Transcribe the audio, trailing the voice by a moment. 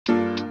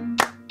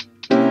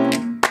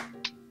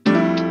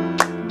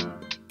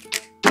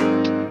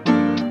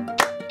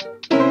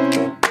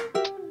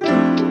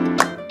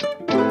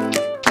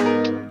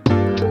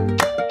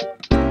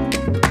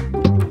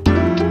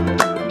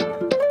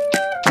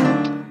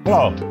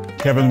Hello,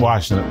 Kevin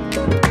Washington.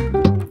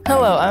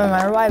 Hello, I'm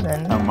Emira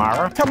Wideman.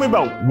 Emira, tell me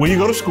about where you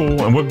go to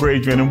school and what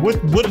grade you're in and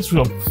what is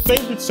your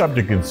favorite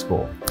subject in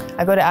school?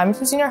 I go to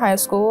Abington Senior High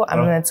School. I'm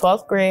in the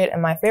 12th grade,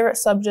 and my favorite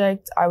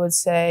subject, I would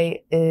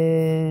say,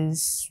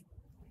 is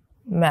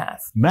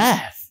math.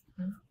 Math?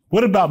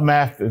 What about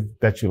math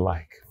that you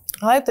like?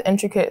 I like the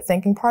intricate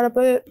thinking part of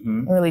it. It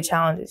really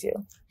challenges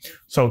you.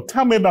 So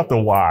tell me about the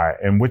Y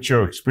and what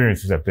your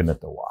experiences have been at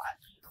the Y.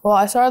 Well,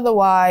 I started the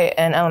Y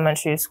in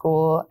elementary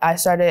school. I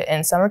started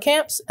in summer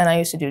camps, and I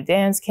used to do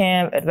dance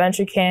camp,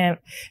 adventure camp.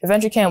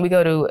 Adventure camp, we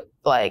go to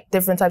like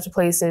different types of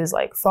places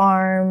like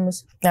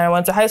farms. And I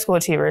went to High School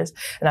Achievers,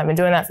 and I've been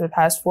doing that for the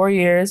past 4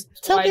 years.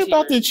 Tell me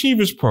about the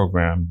Achievers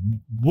program.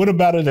 What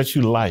about it that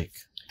you like?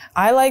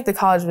 I like the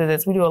college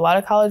visits. We do a lot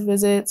of college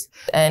visits,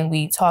 and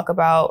we talk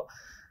about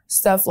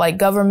stuff like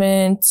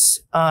government,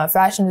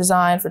 fashion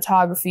design,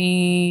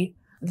 photography,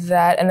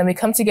 that, and then we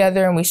come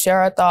together and we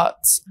share our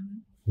thoughts.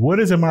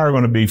 What is Emira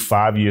going to be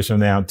 5 years from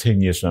now,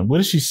 10 years from now? What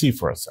does she see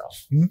for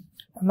herself?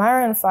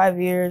 Emira in 5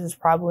 years is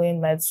probably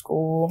in med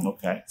school,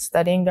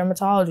 studying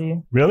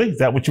dermatology. Really? Is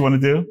that what you want to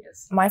do?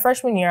 Yes. My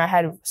freshman year, I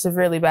had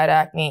severely bad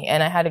acne,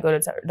 and I had to go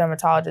to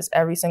dermatologist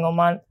every single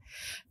month.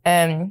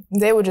 And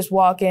they would just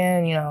walk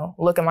in, you know,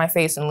 look at my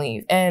face and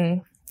leave.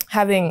 And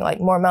having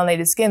like more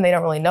melanated skin, they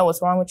don't really know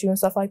what's wrong with you and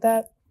stuff like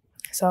that.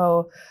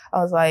 So I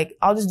was like,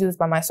 I'll just do this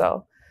by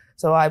myself.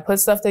 So I put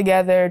stuff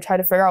together, try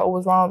to figure out what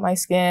was wrong with my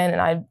skin, and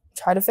I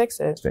try to fix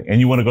it. And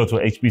you want to go to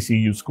an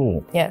HBCU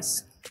school?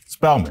 Yes.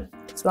 Spelman?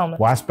 Spelman.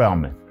 Why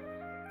Spelman?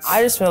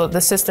 I just feel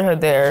the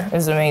sisterhood there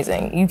is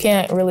amazing. You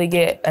can't really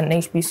get an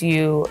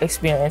HBCU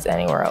experience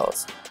anywhere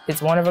else.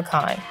 It's one of a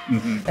kind.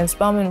 And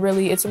Spelman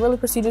it's a really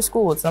prestigious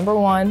school. It's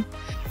 #1.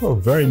 You're a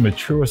very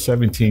mature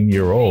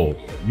 17-year-old.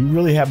 You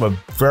really have a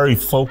very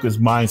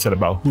focused mindset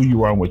about who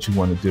you are and what you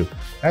want to do.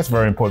 That's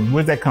very important.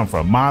 Where'd that come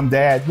from? Mom,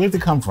 dad, where'd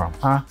it come from,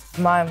 huh?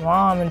 My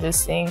mom, and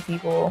just seeing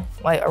people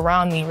like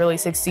around me really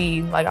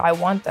succeed. Like, I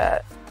want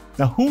that.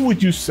 Now, who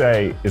would you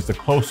say is the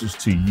closest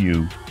to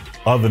you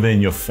other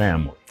than your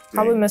family?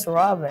 Probably Miss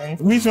Robin.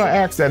 The reason I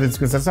ask that is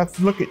because as I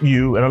look at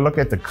you and I look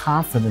at the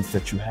confidence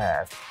that you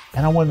have,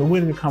 and I wonder, where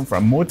did it come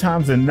from? More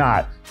times than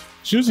not,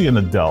 it's usually an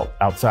adult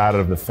outside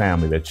of the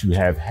family that you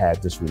have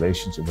had this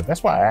relationship with.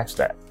 That's why I asked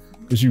that,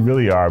 because you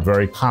really are a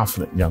very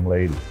confident young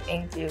lady.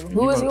 Thank you.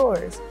 Who was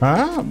yours?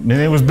 Huh? My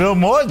name was Bill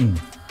Morton.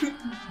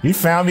 He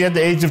found me at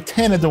the age of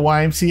 10 at the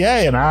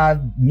YMCA, and I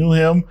knew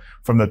him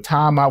from the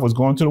time I was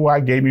going to the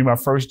Y, gave me my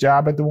first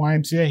job at the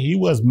YMCA. He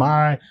was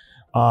my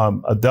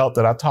adult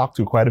that I talked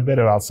to quite a bit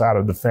outside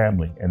of the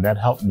family, and that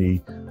helped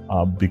me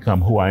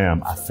become who I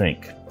am, I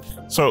think.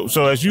 So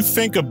as you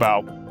think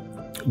about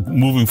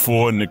moving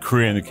forward in the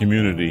career in the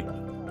community,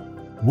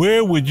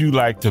 where would you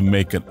like to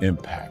make an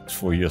impact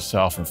for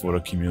yourself and for the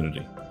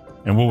community?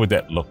 And what would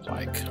that look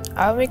like?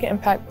 I would make an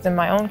impact in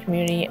my own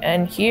community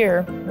and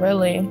here,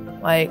 really.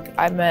 Like,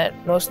 I've met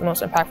most of the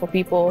most impactful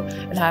people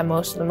and had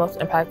most of the most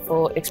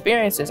impactful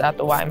experiences at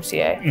the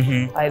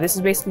YMCA. Like, this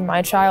is basically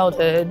my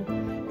childhood,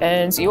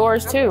 and it's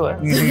yours too.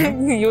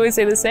 You always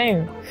say the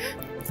same.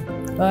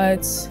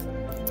 But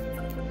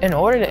in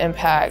order to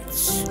impact,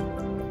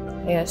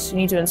 yes, you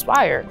need to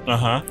inspire.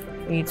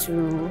 You need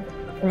to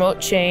promote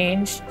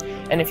change.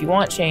 And if you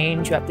want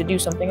change, you have to do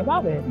something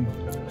about it.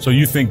 So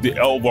you think the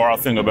overall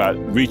thing about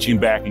reaching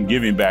back and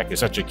giving back is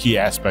such a key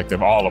aspect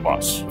of all of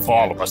us, for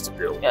all of us to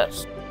do?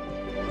 Yes.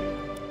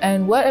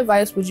 And what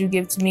advice would you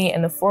give to me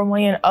and the 4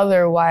 million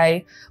other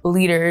Y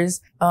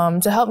leaders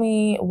to help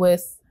me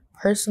with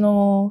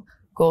personal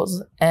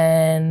goals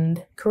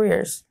and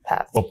careers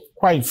path? Well,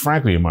 quite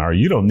frankly, Emira,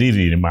 you don't need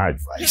any of my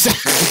advice.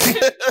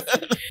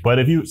 But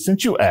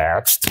since you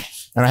asked,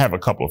 and I have a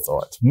couple of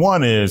thoughts.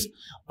 One is,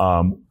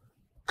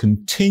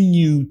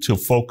 continue to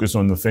focus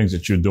on the things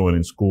that you're doing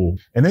in school.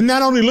 And they're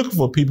not only looking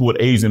for people with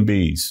A's and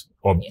B's,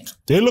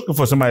 they're looking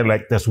for somebody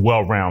that's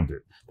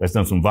well-rounded, that's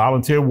done some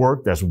volunteer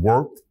work, that's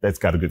worked, that's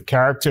got a good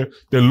character.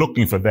 They're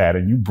looking for that,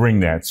 and you bring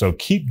that. So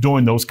keep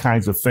doing those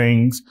kinds of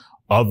things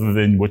other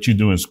than what you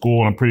do in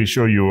school. I'm pretty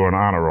sure you were an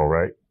honor roll,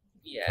 right?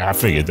 Yeah. I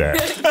figured that.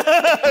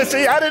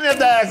 See, I didn't have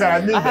to ask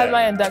that. I knew that. I had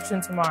my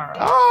induction tomorrow.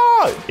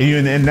 Oh, are you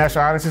in the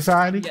National Honor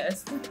Society?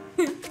 Yes.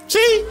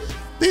 See?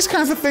 These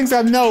kinds of things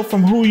I know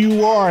from who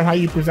you are and how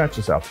you present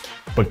yourself.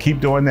 But keep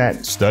doing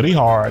that, study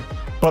hard,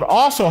 but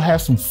also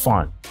have some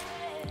fun.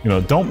 You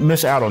know, don't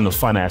miss out on the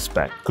fun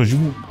aspect, because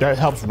that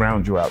helps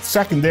round you out.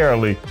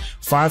 Secondarily,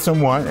 find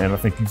someone, and I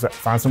think you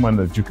find someone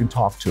that you can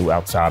talk to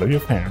outside of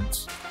your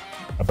parents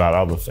about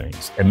other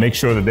things, and make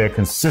sure that they're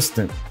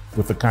consistent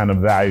with the kind of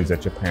values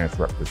that your parents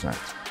represent.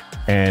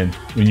 And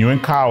when you're in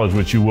college,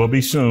 which you will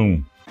be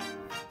soon,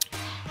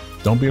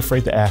 don't be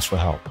afraid to ask for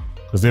help.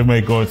 Because they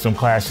may go in some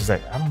classes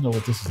like, I don't know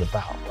what this is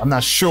about. I'm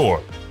not sure.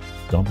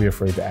 Don't be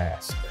afraid to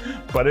ask.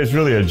 But it's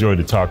really a joy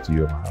to talk to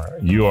you, Emira.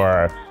 You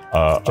are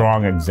a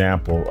strong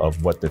example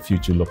of what the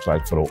future looks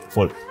like for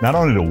not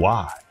only the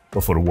Y,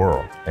 but for the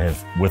world. And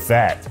with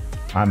that,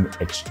 I'm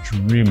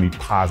extremely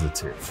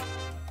positive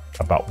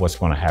about what's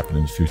going to happen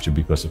in the future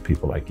because of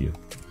people like you.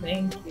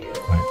 Thank you.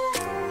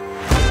 Right.